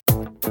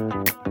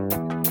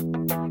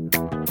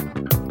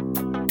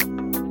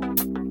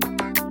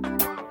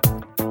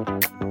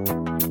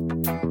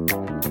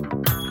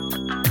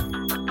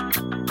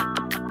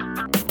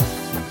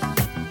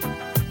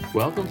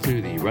Welcome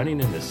to the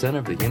Running in the Center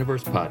of the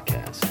Universe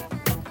podcast.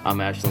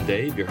 I'm Ashland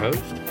Dave, your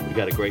host. We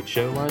got a great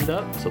show lined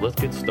up, so let's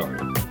get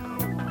started.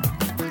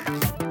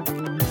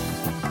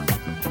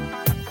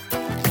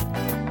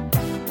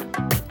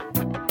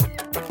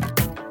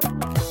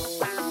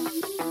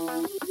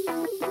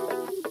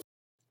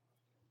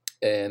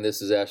 And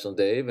this is Ashland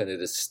Dave, and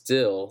it is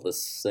still the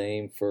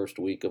same first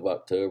week of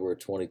October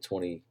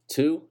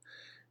 2022.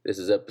 This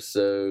is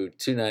episode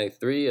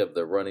 293 of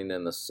the Running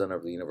in the Center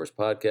of the Universe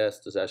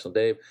podcast. This is Ashland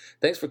Dave.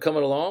 Thanks for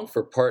coming along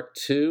for part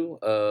two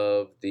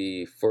of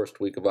the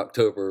first week of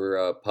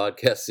October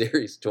podcast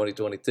series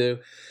 2022.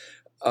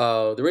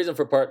 The reason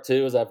for part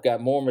two is I've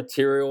got more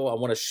material. I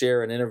want to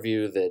share an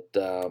interview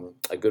that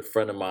a good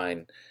friend of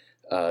mine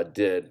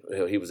did.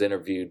 He was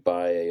interviewed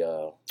by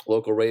a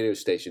local radio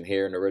station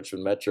here in the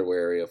Richmond metro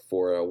area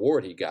for an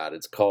award he got.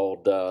 It's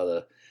called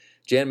the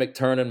Jan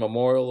McTurnan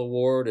Memorial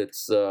Award.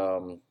 It's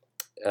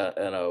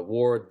an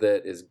award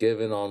that is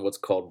given on what's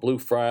called Blue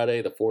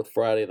Friday. The fourth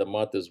Friday of the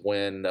month is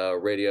when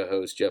radio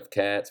host Jeff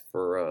Katz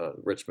for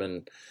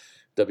Richmond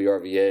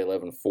WRVA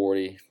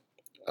 1140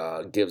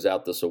 gives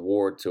out this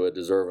award to a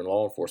deserving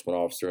law enforcement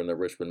officer in the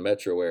Richmond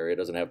metro area. It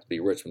doesn't have to be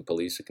Richmond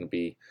Police. It can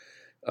be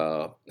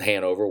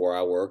Hanover, where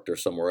I worked, or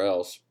somewhere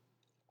else.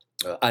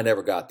 I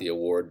never got the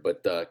award,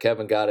 but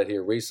Kevin got it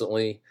here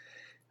recently.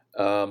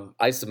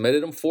 I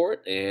submitted him for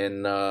it,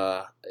 and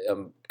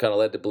I'm kind of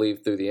led to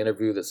believe through the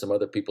interview that some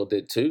other people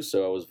did too,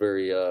 so I was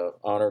very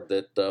honored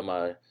that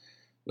my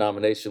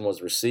nomination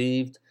was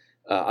received.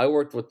 I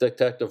worked with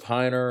Detective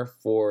Heiner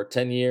for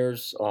 10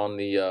 years on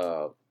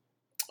the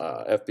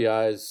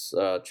FBI's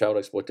Child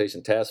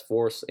Exploitation Task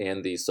Force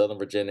and the Southern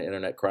Virginia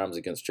Internet Crimes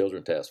Against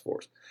Children Task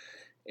Force.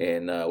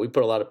 And we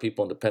put a lot of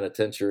people into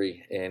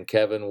penitentiary, and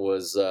Kevin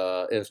was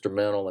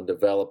instrumental in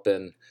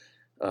developing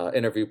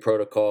interview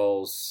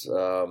protocols,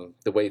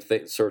 the way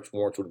search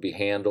warrants would be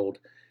handled.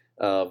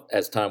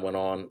 As time went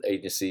on,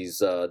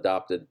 agencies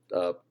adopted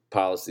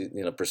policy,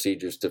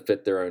 procedures to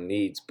fit their own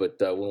needs. But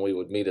when we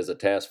would meet as a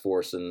task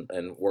force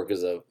and work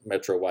as a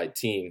metro-wide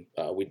team,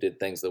 we did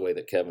things the way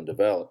that Kevin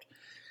developed.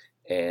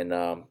 And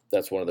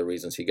that's one of the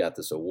reasons he got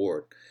this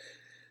award.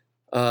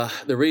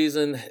 The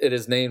reason it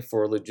is named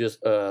for Lieutenant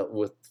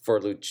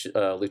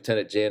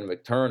Jan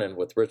McTurnan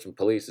with Richmond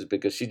Police is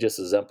because she just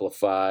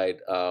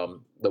exemplified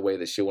the way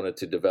that she wanted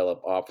to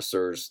develop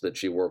officers that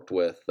she worked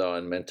with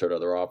and mentored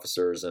other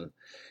officers, and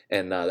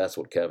that's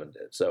what Kevin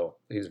did. So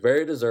he's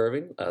very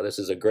deserving. This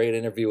is a great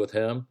interview with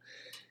him,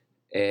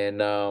 and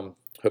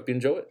hope you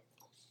enjoy it.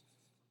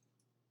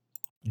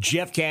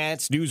 Jeff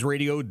Katz, News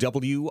Radio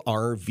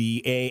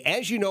WRVA.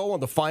 As you know,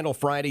 on the final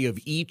Friday of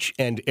each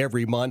and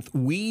every month,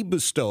 we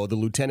bestow the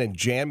Lieutenant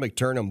Jan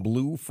McTurnan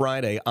Blue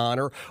Friday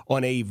honor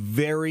on a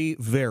very,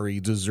 very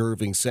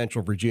deserving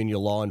Central Virginia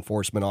law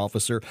enforcement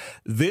officer.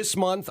 This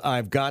month,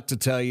 I've got to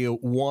tell you,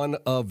 one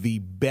of the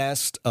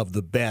best,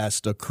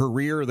 a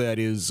career that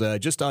is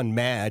just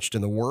unmatched,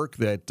 and the work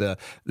that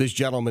this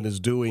gentleman is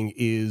doing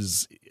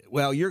is,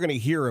 well, you're going to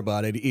hear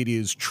about it. It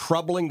is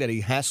troubling that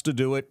he has to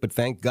do it, but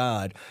thank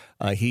God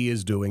he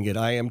is doing it.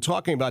 I am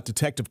talking about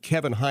Detective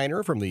Kevin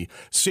Heiner from the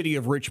City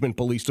of Richmond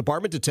Police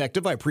Department.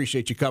 Detective, I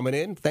appreciate you coming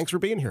in. Thanks for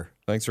being here.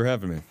 Thanks for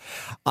having me.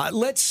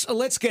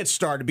 Let's get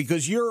started,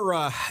 because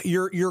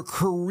your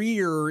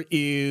career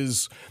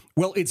is,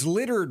 well, it's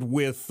littered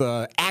with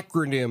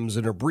acronyms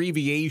and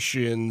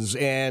abbreviations,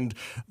 and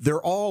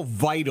they're all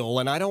vital,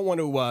 and I don't want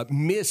to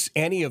miss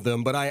any of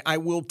them, but I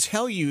will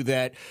tell you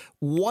that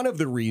one of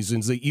the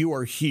reasons that you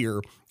are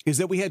here is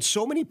that we had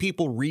so many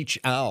people reach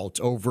out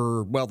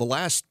over, well, the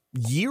last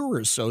year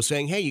or so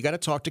saying, hey, you got to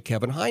talk to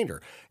Kevin Heiner,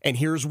 and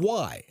here's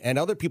why. And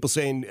other people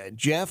saying,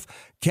 Jeff,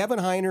 Kevin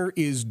Heiner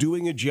is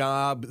doing a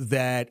job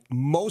that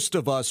most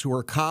of us who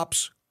are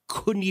cops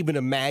couldn't even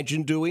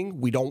imagine doing.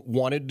 We don't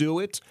want to do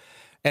it.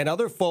 And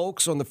other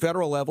folks on the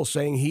federal level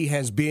saying he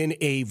has been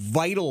a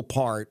vital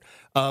part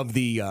of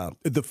the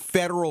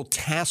federal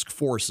task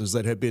forces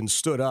that have been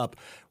stood up.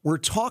 We're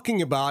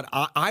talking about,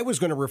 I was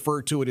going to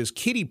refer to it as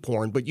kiddie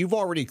porn, but you've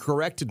already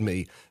corrected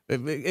me.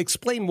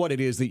 Explain what it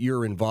is that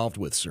you're involved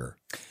with, sir.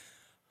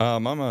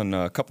 I'm on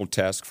a couple of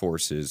task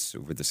forces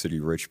with the City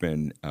of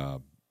Richmond,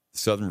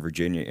 Southern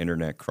Virginia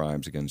Internet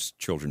Crimes Against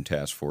Children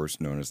Task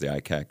Force, known as the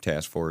ICAC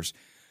Task Force,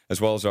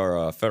 as well as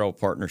our federal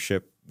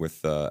partnership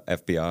with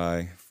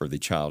FBI for the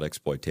Child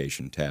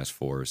Exploitation Task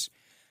Force.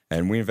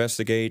 And we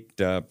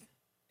investigate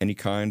any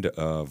kind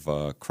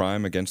of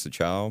crime against the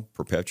child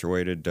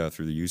perpetuated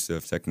through the use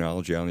of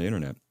technology on the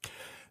internet.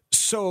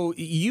 So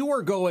you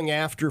are going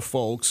after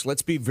folks,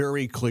 let's be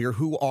very clear,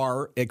 who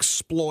are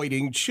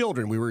exploiting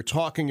children. We were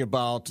talking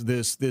about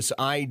this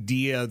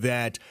idea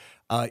that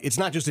it's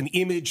not just an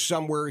image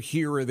somewhere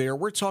here or there.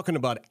 We're talking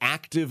about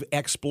active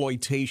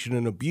exploitation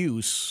and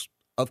abuse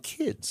of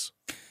kids.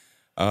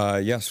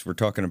 Yes, we're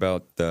talking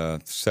about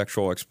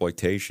sexual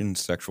exploitation,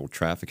 sexual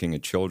trafficking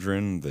of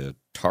children, the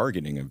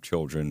targeting of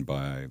children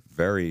by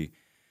very,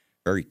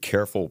 very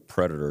careful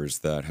predators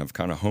that have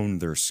kind of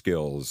honed their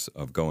skills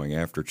of going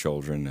after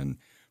children. And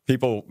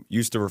people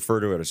used to refer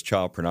to it as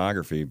child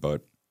pornography,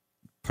 but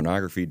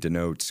pornography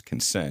denotes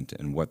consent,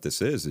 and what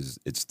this is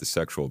it's the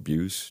sexual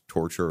abuse,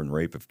 torture, and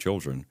rape of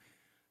children.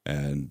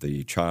 And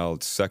the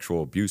child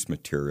sexual abuse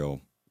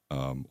material,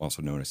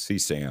 also known as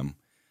CSAM,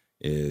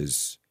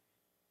 is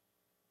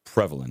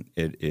prevalent.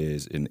 It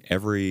is in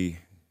every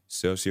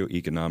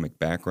socioeconomic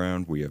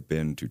background. We have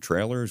been to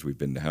trailers, we've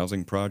been to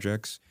housing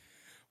projects,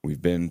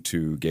 we've been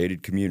to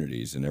gated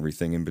communities, and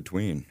everything in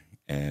between.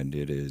 And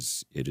it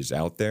is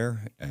out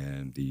there,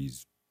 and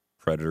these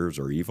predators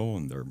are evil,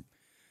 and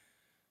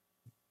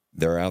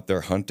they're out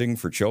there hunting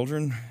for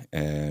children,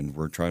 and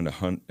we're trying to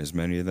hunt as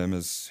many of them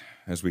as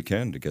we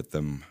can to get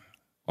them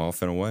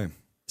off and away.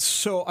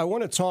 So I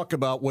want to talk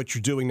about what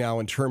you're doing now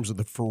in terms of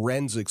the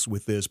forensics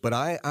with this, but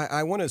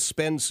I want to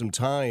spend some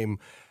time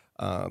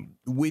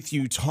with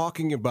you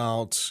talking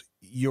about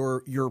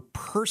your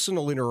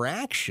personal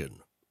interaction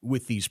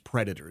with these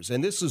predators.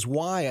 And this is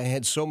why I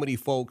had so many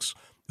folks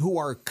who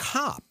are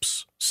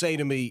cops say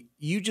to me,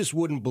 you just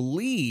wouldn't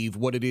believe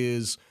what it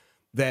is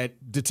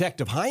that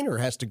Detective Heiner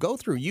has to go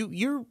through.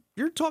 You're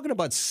talking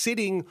about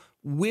sitting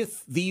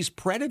with these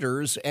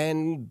predators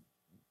and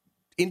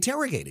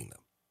interrogating them.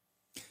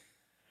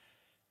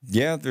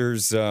 Yeah,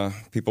 there's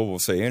people will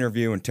say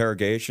interview,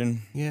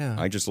 interrogation. Yeah.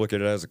 I just look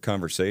at it as a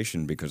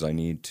conversation because I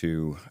need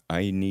to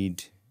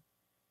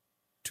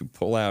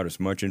pull out as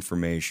much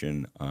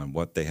information on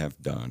what they have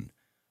done.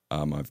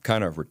 I've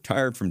kind of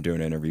retired from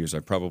doing interviews. I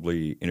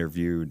probably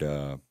interviewed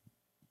a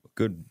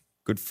good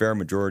fair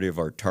majority of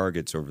our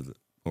targets over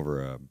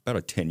about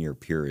a 10-year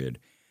period.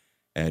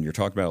 And you're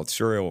talking about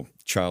serial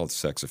child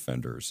sex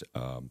offenders.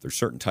 There's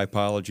certain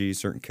typologies,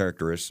 certain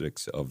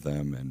characteristics of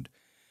them, and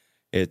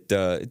it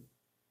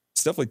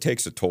definitely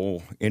takes a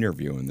toll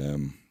interviewing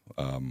them.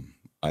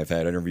 I've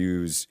had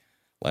interviews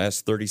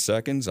last 30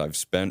 seconds. I've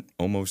spent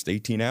almost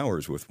 18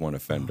 hours with one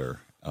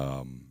offender.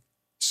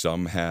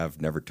 Some have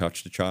never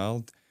touched a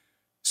child.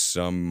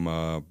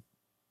 Some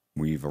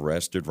we've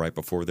arrested right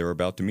before they were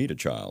about to meet a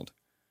child,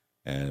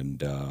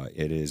 and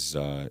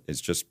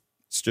it's just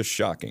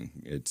shocking.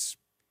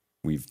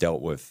 We've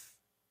dealt with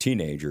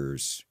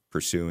teenagers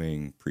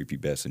pursuing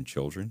prepubescent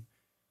children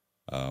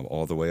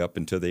all the way up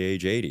until the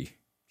age 80.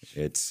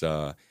 It's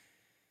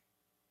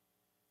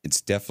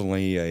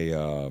definitely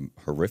a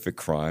horrific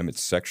crime.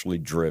 It's sexually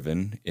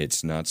driven.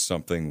 It's not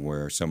something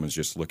where someone's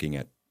just looking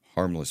at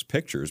harmless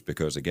pictures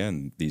because,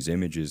 again, these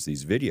images,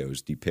 these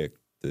videos depict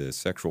the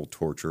sexual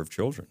torture of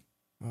children.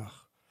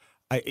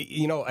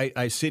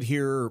 I sit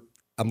here.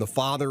 I'm the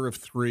father of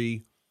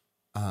 3.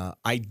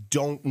 I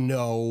don't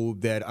know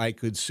that I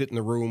could sit in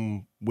the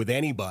room with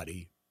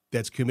anybody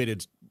that's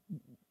committed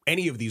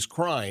any of these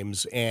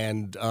crimes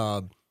and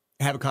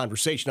have a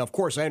conversation. Now, of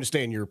course, I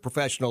understand you're a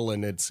professional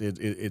and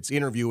it's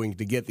interviewing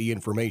to get the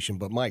information,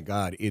 but my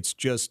God, it's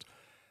just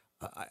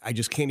I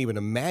just can't even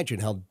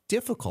imagine how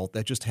difficult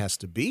that just has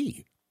to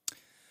be.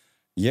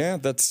 Yeah,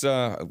 that's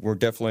we're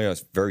definitely a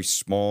very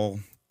small,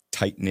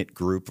 tight-knit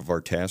group of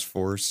our task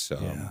force.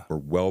 We're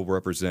well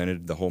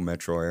represented, the whole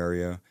metro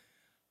area.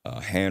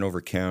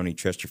 Hanover County,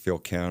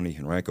 Chesterfield County,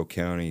 Henrico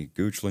County,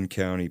 Goochland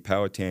County,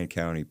 Powhatan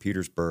County,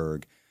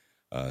 Petersburg,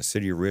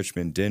 City of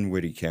Richmond,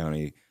 Dinwiddie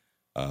County,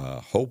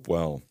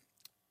 Hopewell,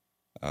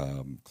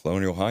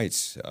 Colonial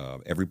Heights.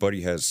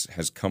 Everybody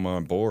has come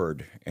on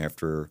board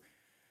after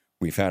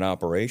we've had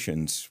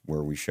operations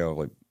where we show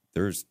like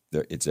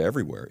it's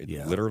everywhere.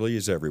 It literally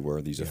is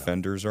everywhere. These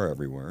offenders are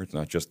everywhere. It's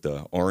not just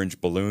the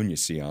orange balloon you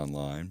see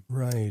online.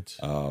 Right.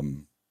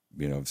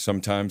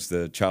 Sometimes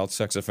the child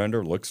sex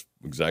offender looks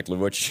exactly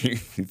what you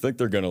think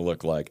they're going to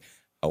look like.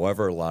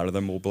 However, a lot of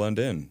them will blend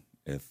in.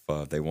 If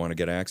they want to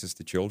get access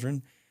to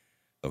children,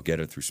 they'll get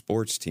it through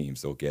sports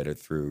teams. They'll get it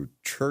through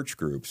church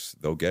groups.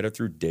 They'll get it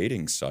through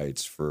dating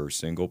sites for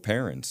single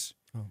parents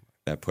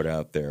that put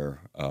out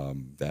there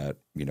that,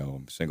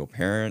 single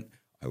parent,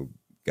 I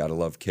got to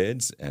love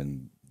kids,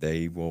 and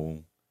they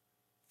will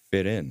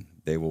fit in.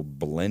 They will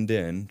blend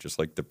in, just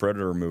like the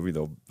Predator movie.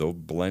 They'll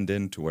blend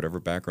into whatever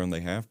background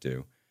they have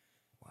to.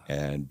 Wow.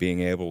 And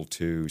being able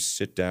to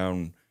sit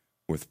down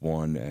with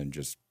one and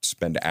just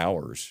spend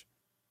hours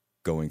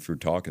going through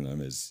talking to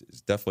them is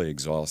definitely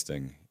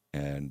exhausting.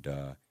 And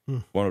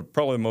one of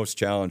probably the most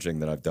challenging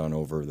that I've done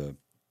over the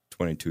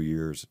 22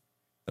 years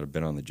that I've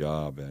been on the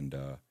job. And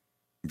I'm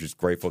just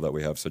grateful that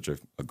we have such a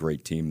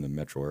great team in the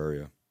metro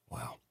area.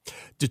 Wow.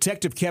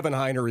 Detective Kevin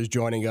Heiner is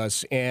joining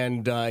us,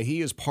 and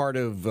he is part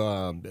of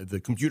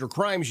the Computer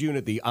Crimes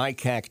Unit, the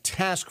ICAC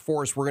Task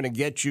Force. We're going to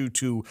get you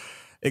to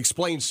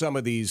explain some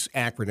of these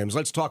acronyms.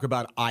 Let's talk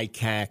about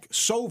ICAC.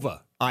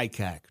 SOVA,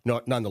 ICAC,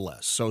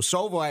 nonetheless. So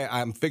SOVA,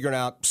 I'm figuring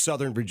out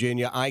Southern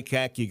Virginia.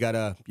 ICAC, you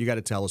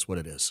gotta tell us what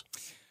it is.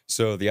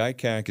 So the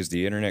ICAC is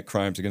the Internet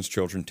Crimes Against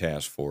Children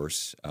Task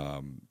Force.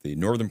 The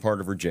northern part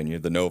of Virginia,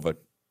 the NOVA,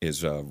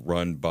 is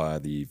run by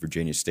the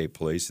Virginia State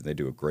Police, and they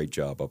do a great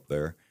job up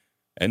there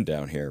and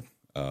down here.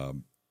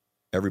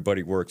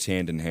 Everybody works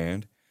hand in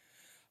hand.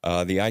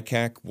 The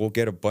ICAC will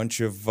get a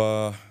bunch of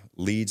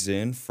leads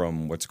in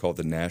from what's called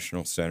the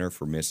National Center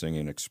for Missing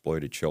and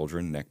Exploited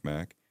Children,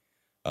 NCMEC.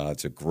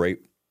 It's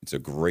a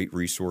great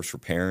resource for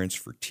parents,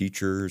 for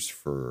teachers,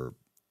 for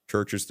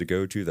churches to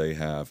go to. They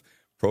have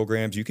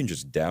programs you can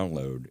just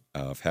download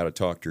of how to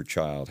talk to your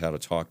child, how to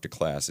talk to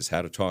classes,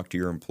 how to talk to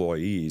your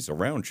employees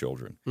around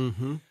children.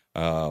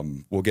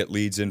 We'll get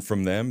leads in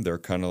from them. They're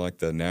kind of like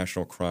the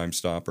National Crime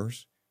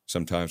Stoppers.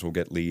 Sometimes we'll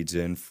get leads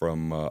in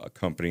from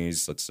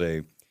companies. Let's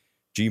say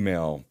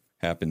Gmail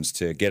happens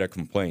to get a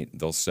complaint.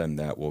 They'll send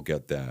that. We'll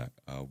get that.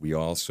 We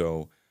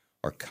also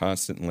are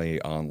constantly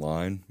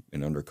online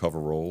in undercover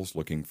roles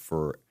looking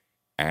for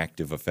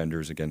active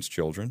offenders against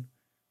children,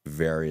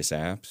 various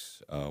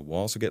apps. We'll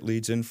also get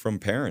leads in from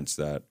parents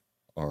that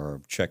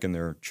are checking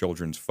their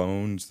children's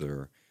phones,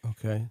 their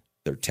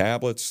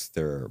tablets,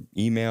 their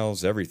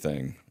emails,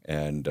 everything.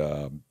 And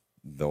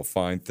they'll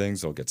find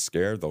things, they'll get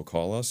scared, they'll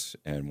call us,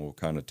 and we'll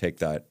kind of take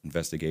that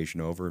investigation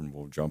over and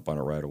we'll jump on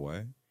it right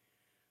away.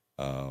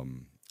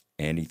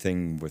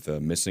 Anything with a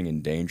missing,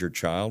 endangered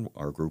child,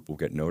 our group will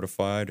get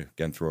notified.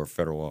 Again, through our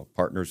federal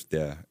partners,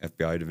 the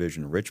FBI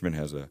division in Richmond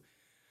has a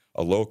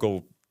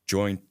local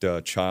joint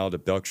child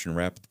abduction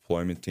rapid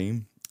deployment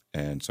team,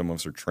 and some of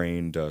us are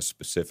trained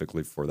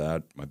specifically for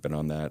that. I've been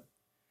on that,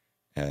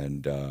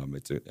 and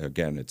it's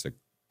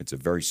a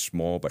very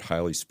small but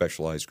highly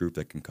specialized group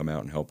that can come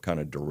out and help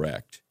kind of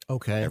direct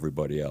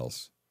everybody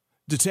else.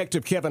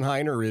 Detective Kevin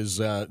Heiner is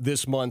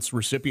this month's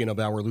recipient of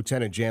our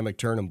Lieutenant Jan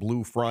McTurnan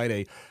Blue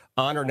Friday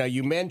honor. Now,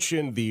 you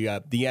mentioned the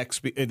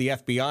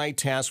FBI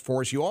task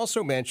force. You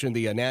also mentioned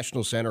the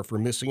National Center for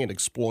Missing and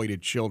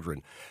Exploited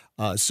Children,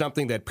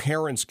 something that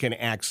parents can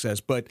access.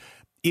 But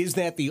is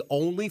that the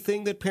only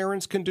thing that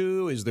parents can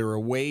do? Is there a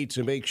way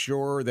to make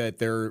sure that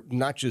they're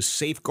not just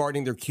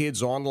safeguarding their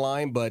kids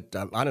online, but,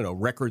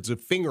 records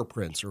of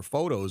fingerprints or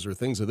photos or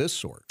things of this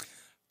sort?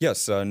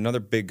 Yes,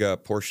 another big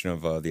portion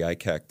of the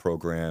ICAC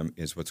program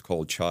is what's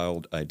called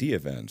child ID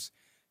events.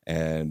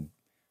 And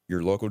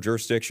your local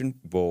jurisdiction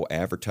will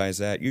advertise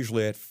that,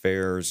 usually at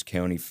fairs,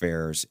 county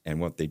fairs. And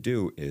what they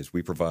do is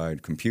we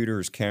provide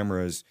computers,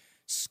 cameras,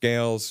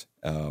 scales,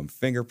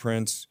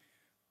 fingerprints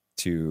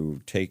to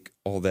take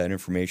all that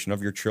information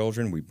of your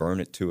children. We burn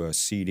it to a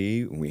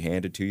CD and we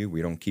hand it to you.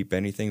 We don't keep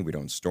anything. We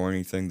don't store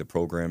anything. The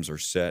programs are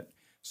set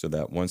so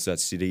that once that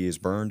CD is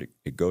burned,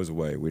 it goes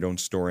away. We don't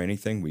store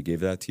anything. We give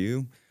that to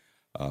you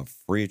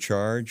free of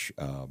charge.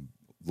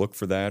 Look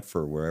for that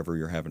for wherever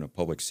you're having a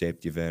public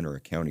safety event or a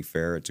county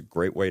fair. It's a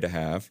great way to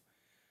have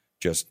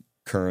just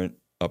current,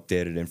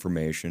 updated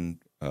information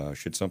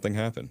should something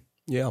happen.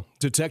 Yeah.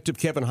 Detective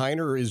Kevin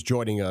Heiner is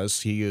joining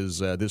us. He is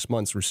this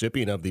month's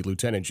recipient of the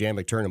Lieutenant Jan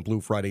McTurnan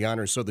Blue Friday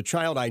Honor. So the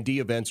Child ID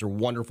events are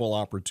wonderful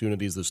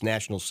opportunities, this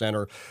National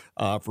Center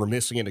for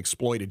Missing and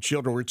Exploited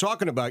Children. We're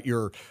talking about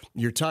your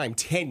time,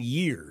 10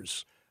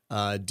 years,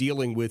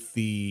 dealing with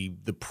the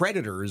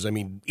predators,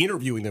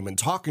 interviewing them and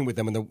talking with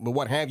them and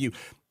what have you.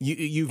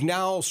 You've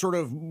now sort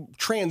of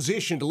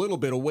transitioned a little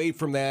bit away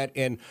from that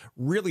and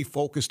really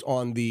focused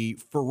on the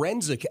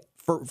forensic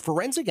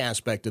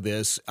aspect of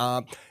this.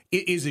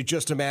 Is it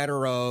just a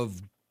matter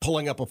of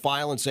pulling up a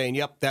file and saying,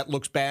 yep, that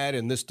looks bad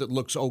and this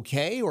looks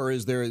okay? Or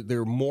is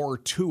there more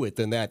to it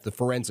than that, the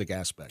forensic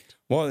aspect?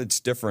 Well, it's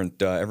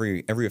different.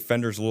 Every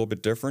offender is a little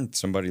bit different.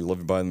 Somebody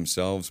living by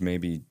themselves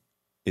maybe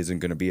isn't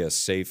going to be as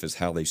safe as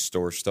how they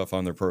store stuff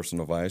on their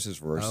personal devices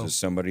versus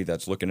somebody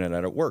that's looking at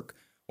it at work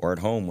or at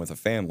home with a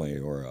family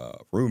or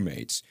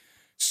roommates.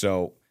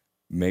 So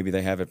maybe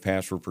they have it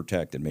password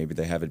protected. Maybe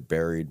they have it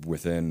buried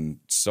within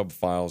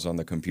sub-files on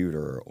the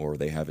computer, or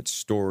they have it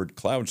stored,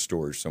 cloud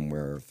storage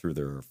somewhere through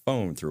their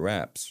phone, through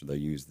apps. They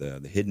use the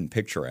hidden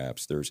picture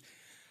apps. There's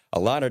a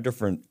lot of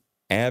different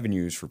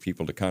avenues for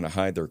people to kind of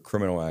hide their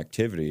criminal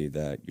activity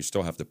that you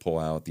still have to pull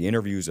out. The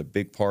interview is a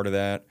big part of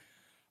that.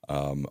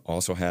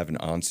 Also have an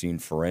on-scene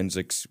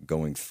forensics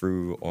going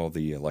through all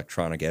the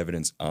electronic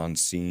evidence on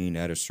scene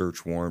at a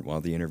search warrant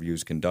while the interview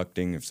is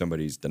conducting. If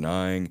somebody's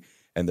denying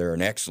and they're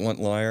an excellent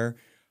liar,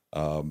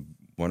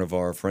 one of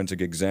our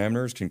forensic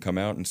examiners can come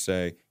out and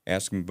say,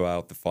 ask him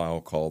about the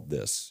file called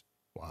this.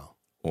 Wow.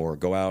 Or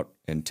go out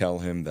and tell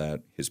him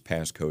that his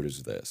passcode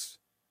is this.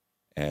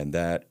 And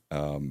that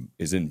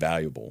is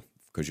invaluable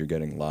because you're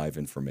getting live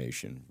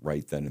information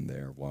right then and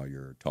there while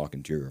you're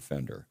talking to your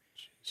offender.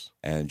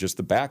 And just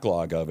the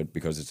backlog of it,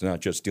 because it's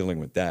not just dealing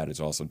with that, it's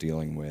also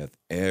dealing with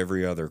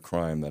every other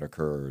crime that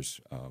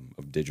occurs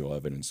of digital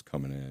evidence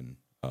coming in.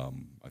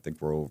 I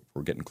think we're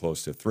getting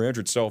close to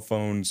 300 cell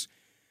phones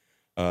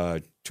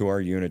to our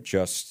unit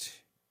just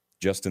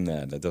in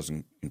that. That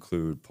doesn't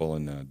include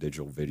pulling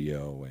digital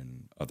video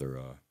and other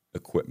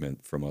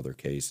equipment from other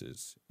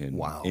cases.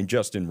 Wow.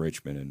 Just in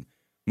Richmond. And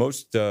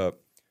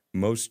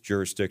most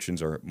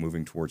jurisdictions are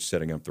moving towards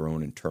setting up their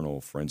own internal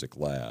forensic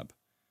lab.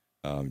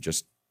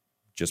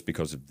 Just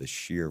because of the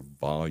sheer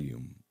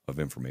volume of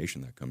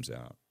information that comes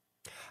out.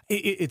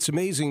 It's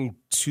amazing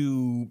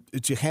to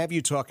have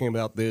you talking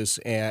about this,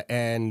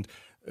 and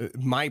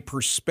my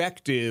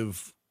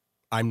perspective,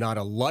 I'm not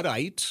a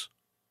Luddite,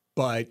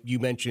 but you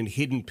mentioned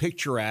hidden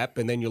picture app,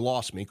 and then you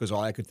lost me because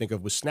all I could think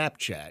of was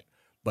Snapchat.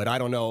 But I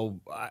don't know.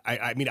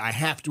 I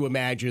have to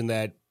imagine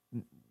that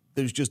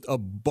there's just a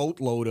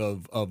boatload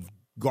of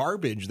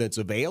garbage that's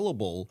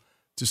available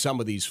to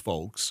some of these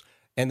folks.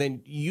 and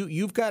then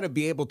you've got to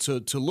be able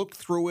to look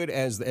through it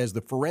as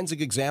the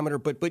forensic examiner.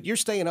 But you're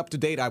staying up to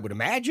date, I would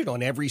imagine,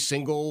 on every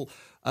single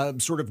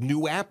sort of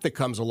new app that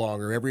comes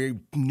along or every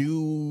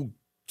new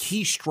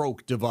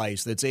keystroke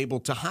device that's able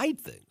to hide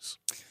things.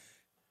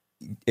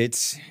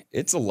 It's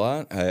a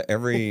lot.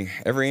 Every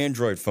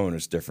Android phone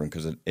is different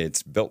because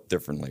it's built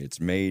differently.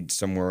 It's made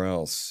somewhere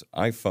else.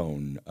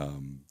 iPhone,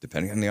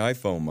 depending on the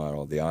iPhone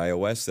model, the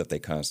iOS that they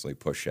constantly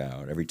push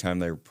out. Every time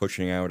they're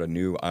pushing out a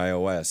new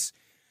iOS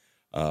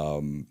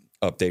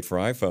update for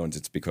iPhones,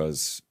 it's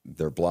because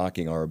they're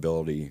blocking our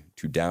ability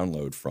to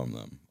download from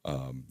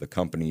them. The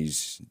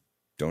companies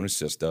don't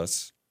assist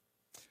us.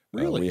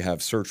 Really? We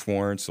have search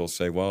warrants. They'll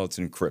say, well, it's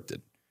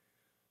encrypted.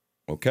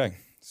 Okay,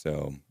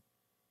 so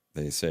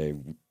they say,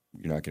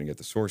 you're not going to get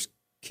the source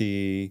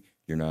key,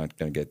 you're not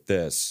going to get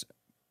this.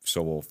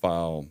 So we'll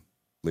file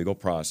legal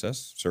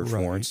process, search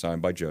warrants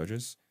signed by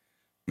judges,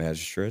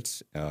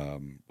 magistrates.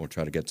 We'll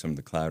try to get some of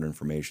the cloud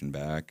information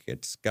back.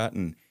 It's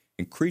gotten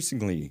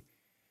increasingly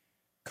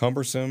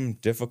cumbersome,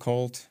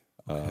 difficult.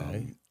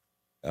 Okay.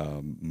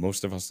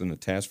 Most of us in the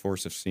task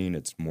force have seen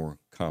it's more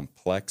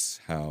complex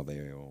how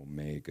they'll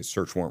make a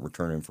search warrant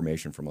return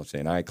information from, let's say,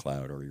 an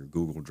iCloud or your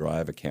Google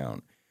Drive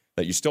account,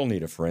 that you still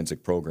need a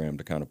forensic program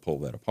to kind of pull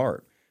that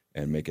apart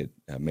and make it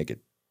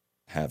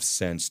have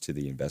sense to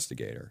the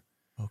investigator.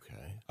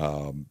 Okay.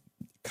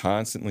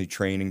 Constantly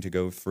training to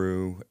go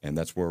through, and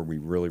that's where we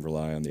really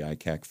rely on the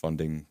ICAC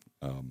funding.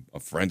 A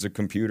forensic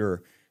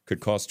computer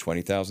could cost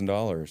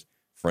 $20,000.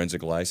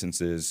 Forensic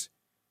licenses,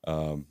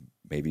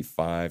 maybe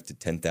 $5,000 to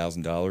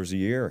 $10,000 a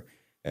year,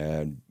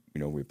 and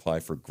we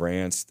apply for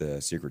grants.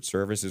 The Secret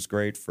Service is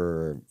great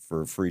for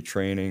free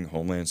training.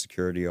 Homeland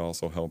Security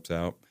also helps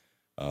out.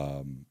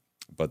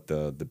 But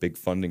the big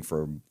funding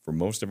for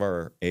most of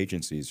our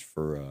agencies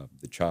for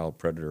the child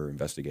predator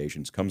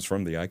investigations comes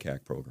from the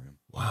ICAC program.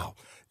 Wow.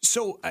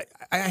 So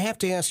I have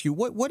to ask you,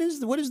 what is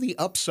the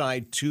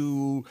upside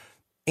to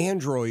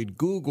Android,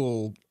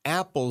 Google,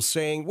 Apple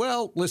saying,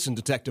 well, listen,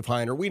 Detective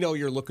Heiner, we know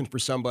you're looking for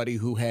somebody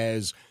who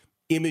has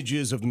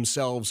images of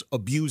themselves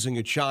abusing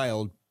a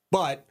child,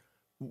 but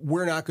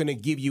we're not going to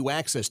give you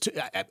access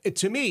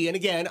to me. And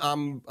again,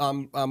 I'm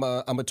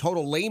a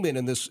total layman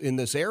in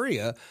this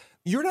area.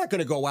 You're not going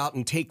to go out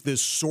and take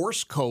this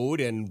source code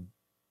and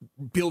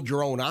build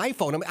your own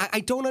iPhone. I mean, I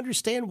don't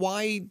understand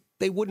why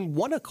they wouldn't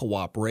want to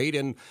cooperate.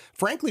 And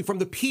frankly, from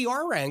the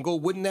PR angle,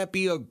 wouldn't that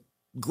be a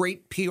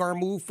great PR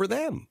move for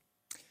them?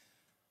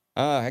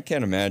 I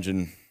can't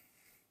imagine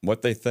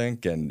what they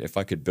think. And if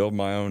I could build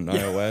my own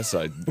iOS,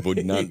 I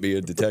would not be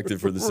a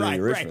detective for the city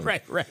of Richmond.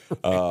 Right.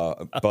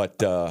 But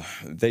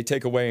they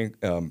take away,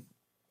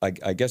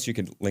 I guess you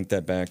could link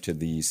that back to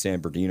the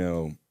San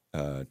Bernardino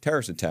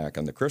terrorist attack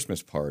on the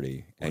Christmas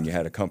party, and you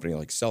had a company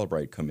like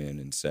Celebrite come in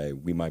and say,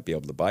 we might be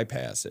able to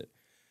bypass it.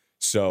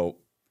 So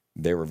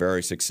they were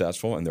very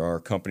successful, and there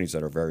are companies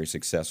that are very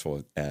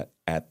successful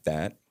at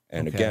that.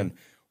 And again,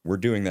 we're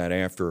doing that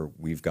after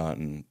we've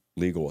gotten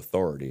legal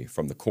authority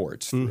from the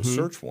courts through a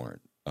search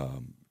warrant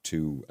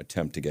to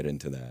attempt to get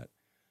into that.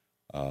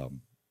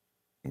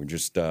 We're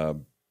just, I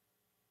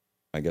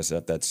guess,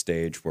 at that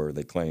stage where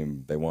they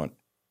claim they want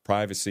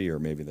privacy, or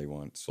maybe they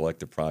want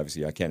selective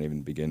privacy. I can't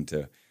even begin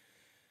to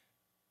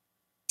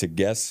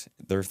guess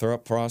their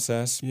thought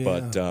process,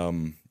 but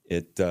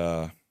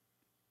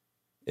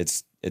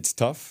it's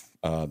tough.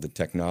 The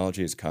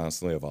technology is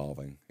constantly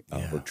evolving.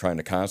 We're trying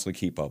to constantly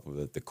keep up with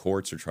it. The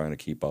courts are trying to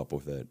keep up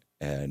with it,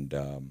 and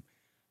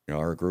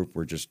our group,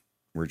 we're just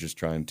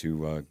trying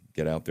to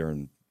get out there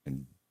and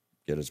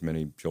get as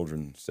many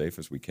children safe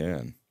as we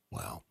can.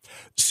 Wow.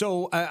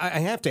 So I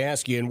have to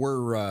ask you, and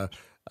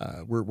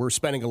we're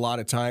spending a lot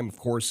of time, of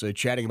course,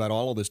 chatting about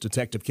all of this.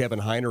 Detective Kevin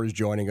Heiner is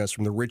joining us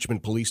from the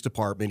Richmond Police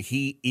Department.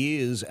 He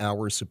is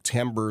our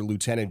September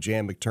Lieutenant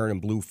Jan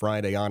McTurnan Blue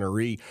Friday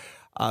honoree.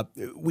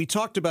 We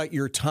talked about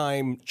your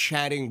time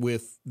chatting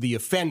with the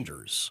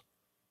offenders.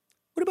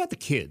 What about the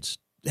kids?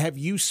 Have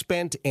you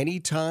spent any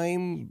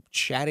time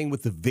chatting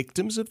with the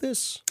victims of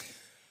this?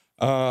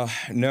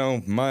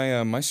 No,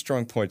 my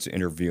strong point's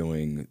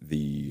interviewing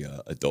the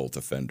adult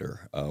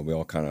offender. We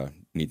all kind of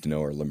need to know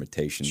our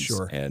limitations.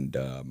 Sure. And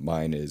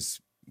mine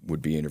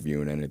would be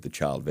interviewing any of the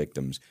child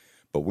victims.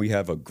 But we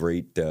have a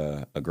great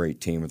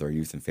team with our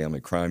youth and family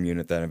crime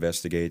unit that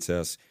investigates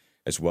us,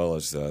 as well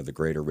as the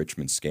Greater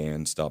Richmond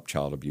SCAN, Stop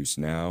Child Abuse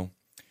Now,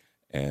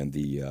 and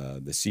the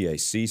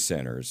CAC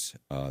centers,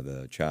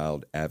 the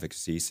Child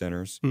Advocacy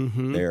Centers.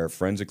 They are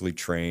forensically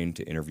trained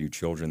to interview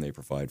children. They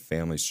provide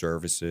family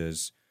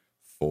services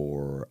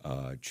for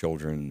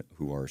children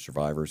who are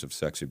survivors of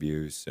sex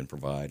abuse, and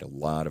provide a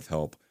lot of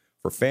help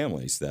for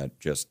families that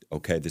just,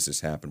 okay, this has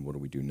happened, what do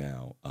we do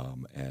now?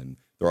 And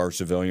there are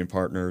civilian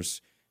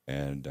partners,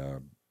 and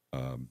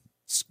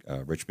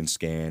Richmond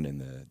SCAN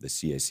and the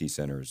CAC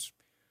centers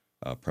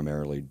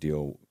primarily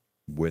deal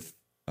with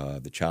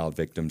the child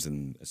victims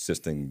and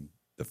assisting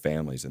the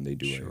families, and they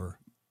do an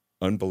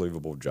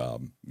unbelievable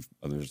job.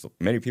 There's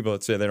many people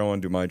that say they don't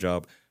want to do my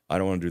job. I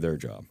don't want to do their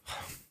job.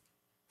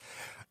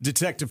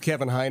 Detective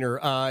Kevin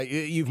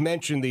Heiner, you've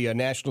mentioned the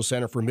National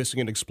Center for Missing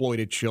and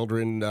Exploited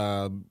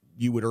Children.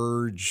 You would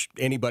urge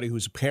anybody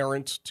who's a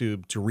parent to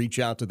reach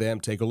out to them,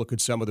 take a look at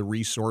some of the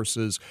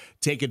resources,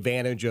 take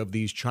advantage of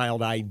these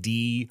child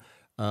ID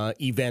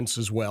events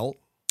as well.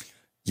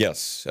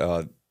 Yes.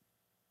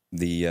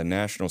 The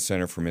National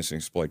Center for Missing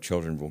and Exploited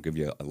Children will give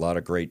you a lot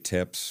of great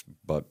tips,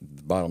 but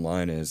the bottom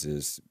line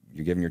is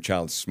you're giving your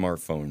child a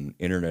smartphone,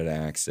 internet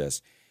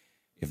access.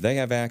 If they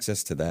have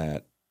access to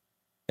that,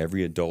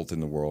 every adult in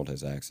the world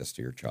has access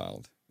to your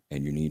child,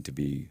 and you need to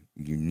be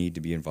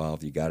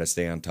involved. You got to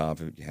stay on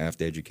top of it. You have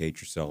to educate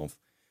yourself.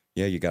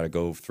 Yeah, you got to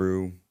go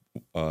through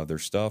their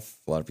stuff.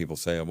 A lot of people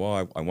say,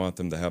 "Well, I want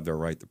them to have their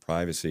right to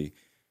privacy."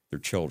 They're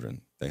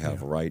children. They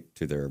have a right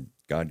to their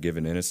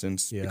God-given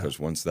innocence because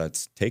once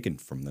that's taken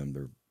from them,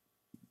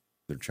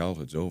 their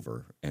childhood's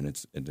over, and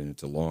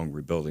it's a long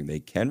rebuilding.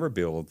 They can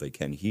rebuild, they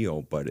can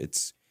heal, but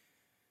it's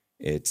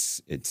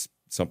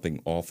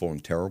something awful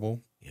and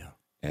terrible. Yeah.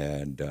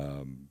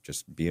 And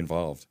just be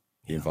involved.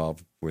 Be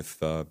involved with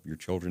your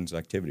children's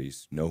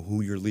activities. Know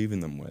who you're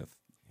leaving them with.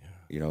 Yeah.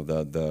 You know,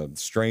 the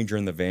stranger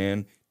in the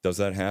van, does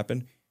that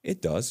happen?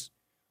 It does.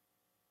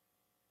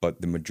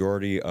 But the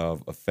majority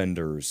of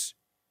offenders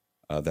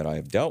that I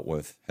have dealt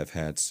with have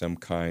had some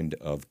kind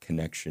of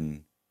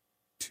connection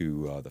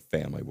to the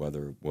family,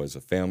 whether it was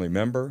a family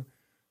member,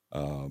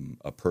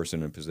 a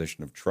person in a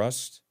position of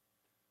trust,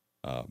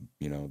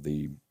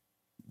 the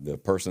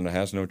person that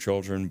has no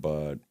children,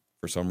 but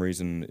for some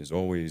reason is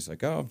always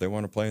like, oh, if they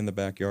want to play in the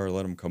backyard,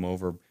 let them come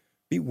over.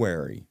 Be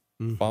wary.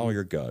 Mm-hmm. Follow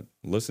your gut.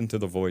 Listen to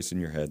the voice in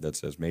your head that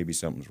says maybe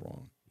something's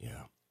wrong.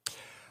 Yeah.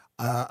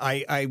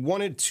 I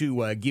wanted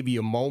to give you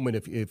a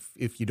moment,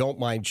 if you don't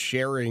mind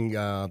sharing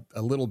a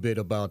little bit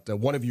about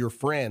one of your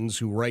friends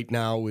who right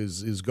now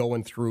is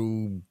going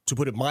through, to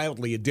put it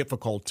mildly, a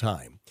difficult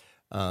time.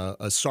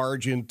 A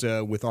sergeant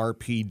with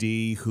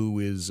RPD who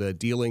is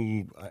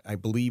dealing, I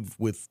believe,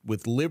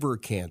 with liver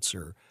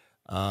cancer.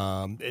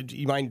 Do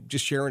you mind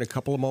just sharing a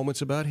couple of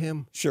moments about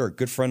him? Sure.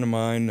 Good friend of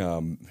mine.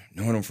 Known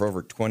him for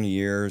over 20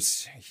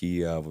 years.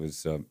 He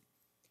was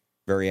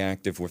very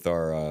active with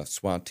our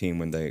SWAT team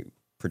when they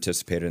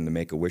participated in the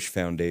Make-A-Wish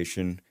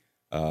Foundation,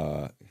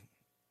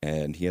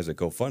 and he has a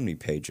GoFundMe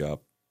page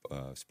up,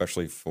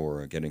 especially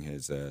for getting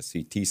his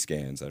CT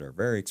scans that are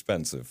very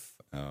expensive.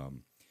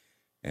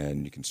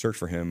 And you can search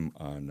for him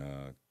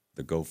on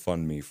the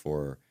GoFundMe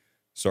for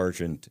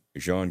Sergeant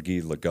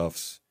Jean-Guy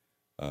Legoff's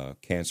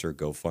cancer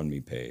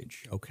GoFundMe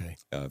page. Okay.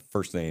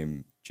 First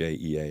name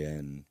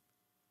Jean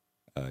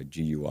Guy.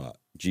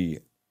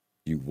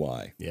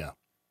 Yeah.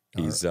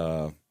 He's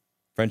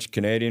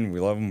French-Canadian. We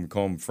love him. We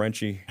call him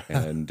Frenchie.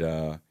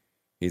 And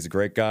he's a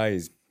great guy.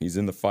 He's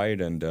in the fight,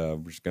 and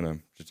we're just going to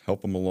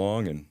help him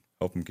along and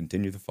help him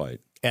continue the fight.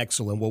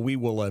 Excellent. Well, we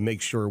will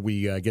make sure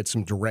we get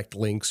some direct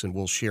links, and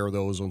we'll share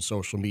those on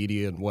social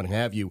media and what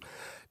have you.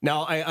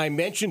 Now, I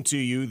mentioned to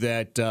you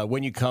that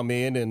when you come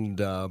in and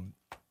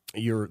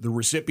you're the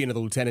recipient of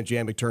the Lieutenant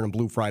Jan McTurnan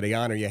Blue Friday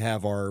Honor, you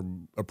have our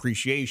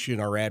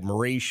appreciation, our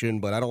admiration,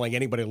 but I don't like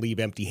anybody to leave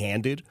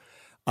empty-handed.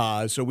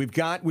 So we've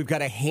got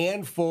a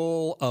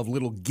handful of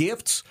little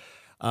gifts.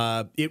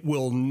 It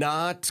will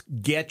not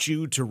get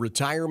you to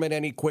retirement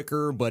any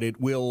quicker, but it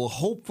will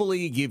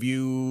hopefully give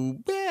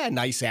you a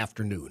nice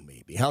afternoon,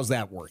 maybe. How's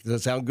that work? Does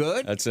that sound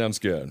good? That sounds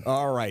good.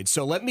 All right.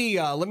 So let me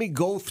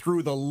go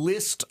through the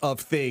list of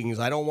things.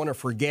 I don't want to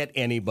forget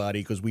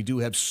anybody because we do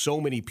have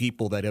so many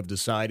people that have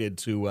decided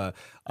to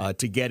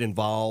get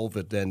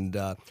involved and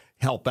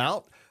help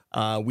out.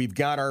 We've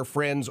got our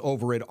friends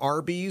over at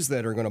Arby's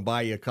that are going to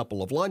buy you a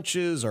couple of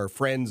lunches. Our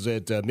friends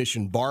at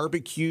Mission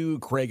Barbecue,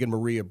 Craig and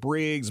Maria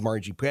Briggs,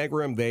 Margie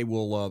Pegram, they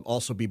will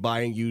also be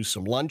buying you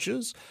some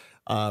lunches.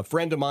 A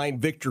friend of mine,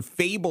 Victor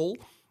Fable,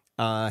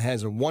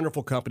 has a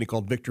wonderful company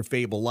called Victor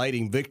Fable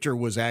Lighting. Victor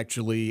was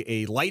actually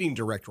a lighting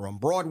director on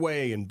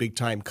Broadway and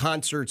big-time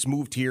concerts,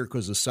 moved here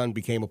because his son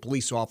became a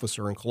police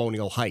officer in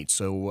Colonial Heights.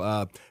 So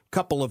a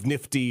couple of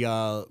nifty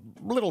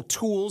little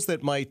tools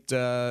that might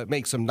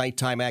make some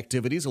nighttime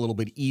activities a little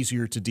bit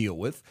easier to deal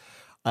with.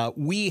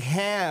 We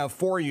have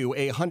for you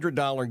a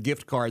 $100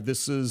 gift card.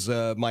 This is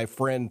my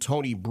friend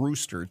Tony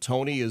Brewster.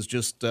 Tony is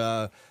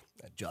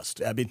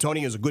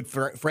Tony is a good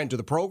friend to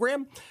the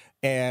program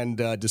and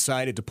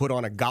decided to put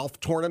on a golf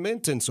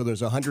tournament. And so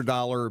there's a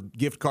 $100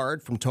 gift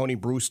card from Tony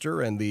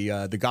Brewster and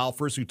the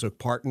golfers who took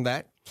part in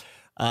that.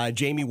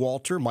 Jamie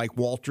Walter, Mike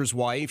Walter's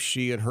wife,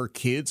 she and her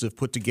kids have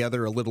put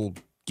together a little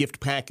gift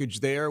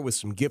package there with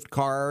some gift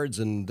cards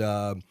and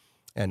a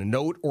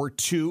note or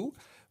two.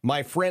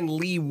 My friend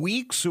Lee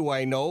Weeks, who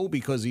I know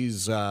because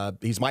he's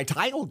my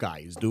tile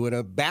guy. He's doing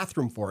a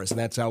bathroom for us, and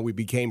that's how we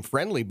became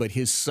friendly. But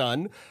his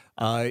son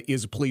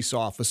is a police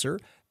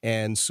officer,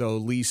 and so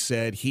Lee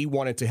said he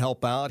wanted to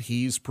help out.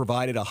 He's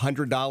provided a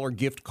 $100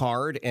 gift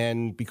card,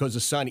 and because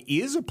his son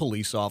is a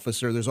police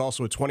officer, there's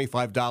also a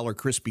 $25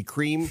 Krispy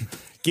Kreme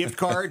gift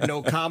card.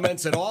 No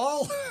comments at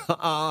all.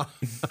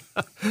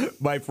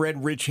 My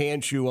friend Rich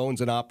Hanshoe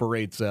owns and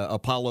operates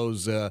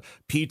Apollo's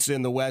Pizza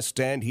in the West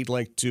End. He'd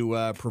like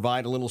to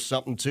provide a little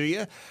something to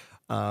you.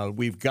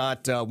 We've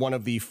got one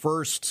of the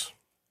first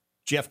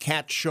Jeff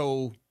Katz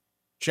Show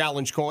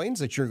challenge coins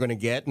that you're going to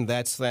get, and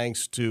that's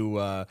thanks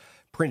to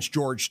Prince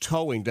George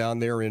Towing down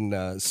there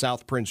in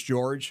South Prince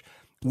George.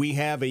 We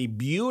have a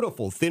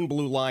beautiful Thin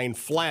Blue Line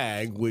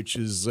flag, which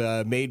is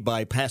made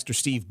by Pastor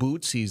Steve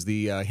Boots. He's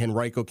the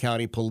Henrico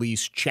County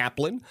Police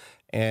chaplain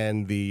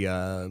and the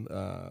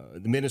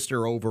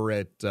minister over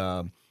at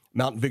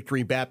Mount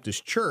Victory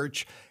Baptist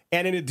Church.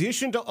 And in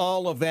addition to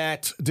all of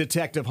that,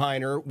 Detective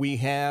Heiner, we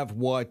have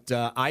what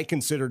I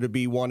consider to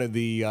be one of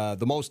the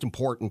most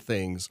important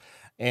things,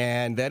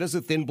 and that is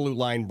a Thin Blue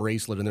Line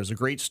bracelet. And there's a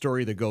great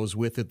story that goes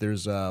with it.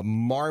 There's a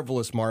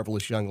marvelous,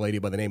 marvelous young lady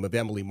by the name of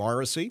Emily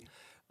Morrissey.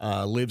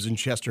 Lives in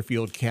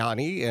Chesterfield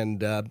County,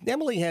 and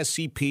Emily has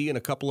CP and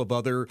a couple of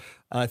other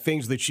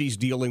things that she's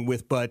dealing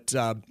with, but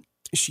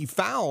she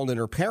found, and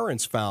her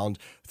parents found,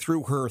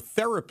 through her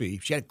therapy,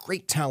 she had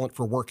great talent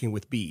for working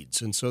with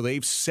beads, and so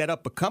they've set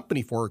up a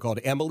company for her called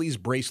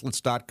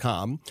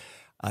EmilysBracelets.com.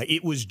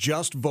 It was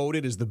just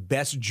voted as the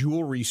best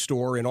jewelry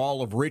store in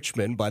all of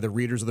Richmond by the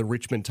readers of the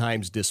Richmond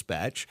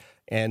Times-Dispatch,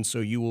 and so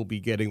you will be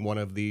getting one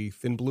of the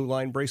Thin Blue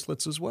Line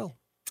bracelets as well.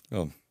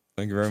 Oh,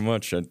 thank you very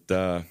much.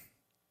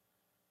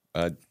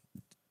 I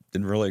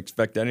didn't really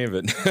expect any of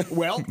it.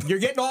 Well, you're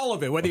getting all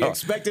of it, whether you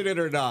expected it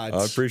or not.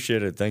 I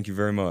appreciate it. Thank you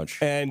very much.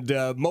 And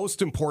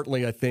most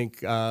importantly, I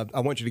think I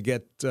want you to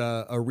get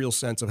a real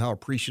sense of how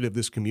appreciative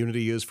this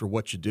community is for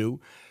what you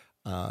do.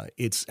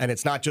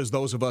 It's not just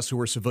those of us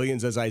who are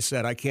civilians. As I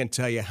said, I can't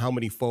tell you how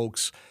many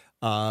folks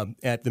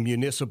at the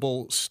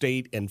municipal,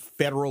 state, and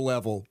federal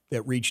level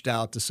that reached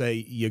out to say,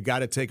 you got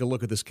to take a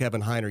look at this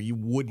Kevin Heiner. You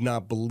would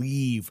not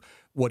believe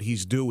what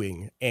he's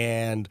doing.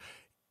 And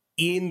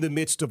in the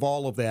midst of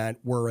all of that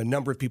were a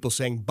number of people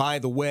saying, by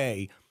the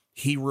way,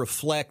 he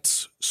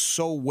reflects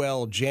so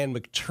well Jan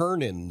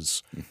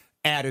McTurnan's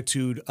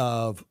attitude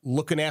of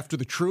looking after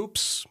the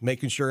troops,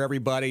 making sure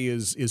everybody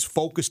is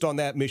focused on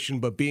that mission,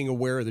 but being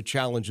aware of the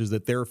challenges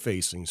that they're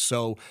facing.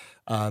 So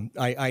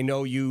I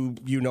know you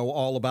know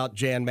all about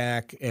Jan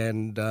Mac,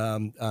 and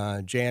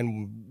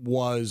Jan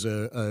was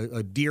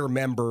a dear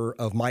member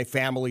of my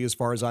family as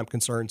far as I'm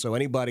concerned. So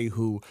anybody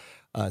who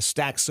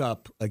stacks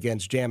up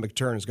against Jan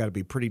McTurnan has got to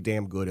be pretty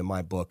damn good in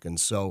my book. And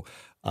so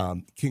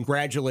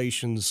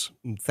congratulations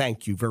and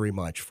thank you very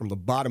much from the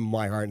bottom of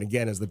my heart. And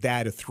again, as the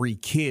dad of 3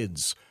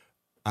 kids,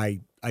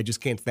 I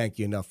just can't thank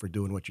you enough for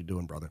doing what you're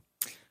doing, brother.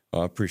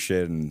 Well, I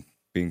appreciate it. And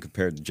being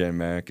compared to Jan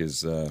Mac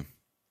is a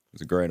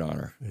great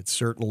honor. It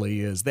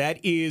certainly is.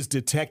 That is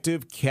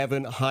Detective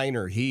Kevin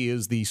Heiner. He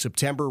is the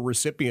September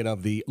recipient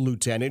of the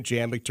Lieutenant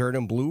Jan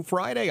McTurnan Blue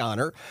Friday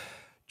honor.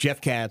 Jeff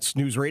Katz,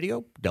 News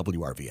Radio,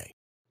 WRVA.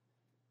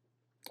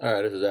 All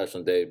right, this is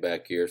Ashland Dave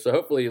back here. So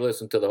hopefully you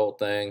listened to the whole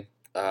thing.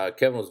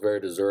 Kevin was very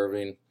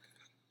deserving.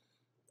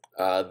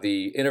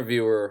 The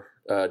interviewer,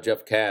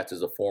 Jeff Katz,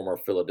 is a former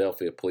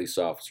Philadelphia police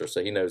officer,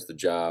 so he knows the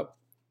job.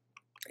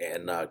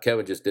 And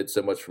Kevin just did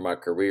so much for my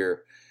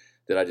career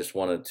that I just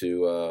wanted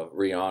to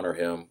re-honor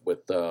him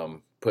with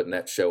putting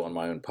that show on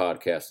my own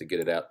podcast to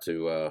get it out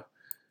to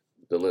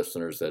the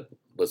listeners that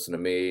listen to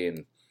me,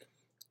 and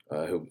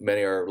who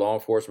many are law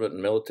enforcement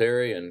and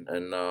military, and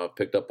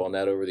picked up on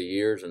that over the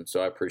years. And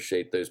so I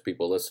appreciate those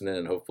people listening,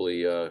 and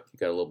hopefully you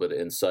got a little bit of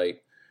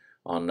insight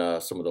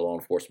on some of the law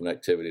enforcement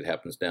activity that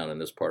happens down in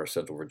this part of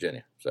Central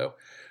Virginia. So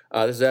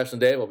this is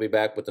Ashland Dave. I'll be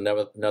back with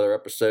another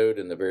episode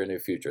in the very near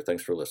future.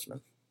 Thanks for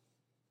listening.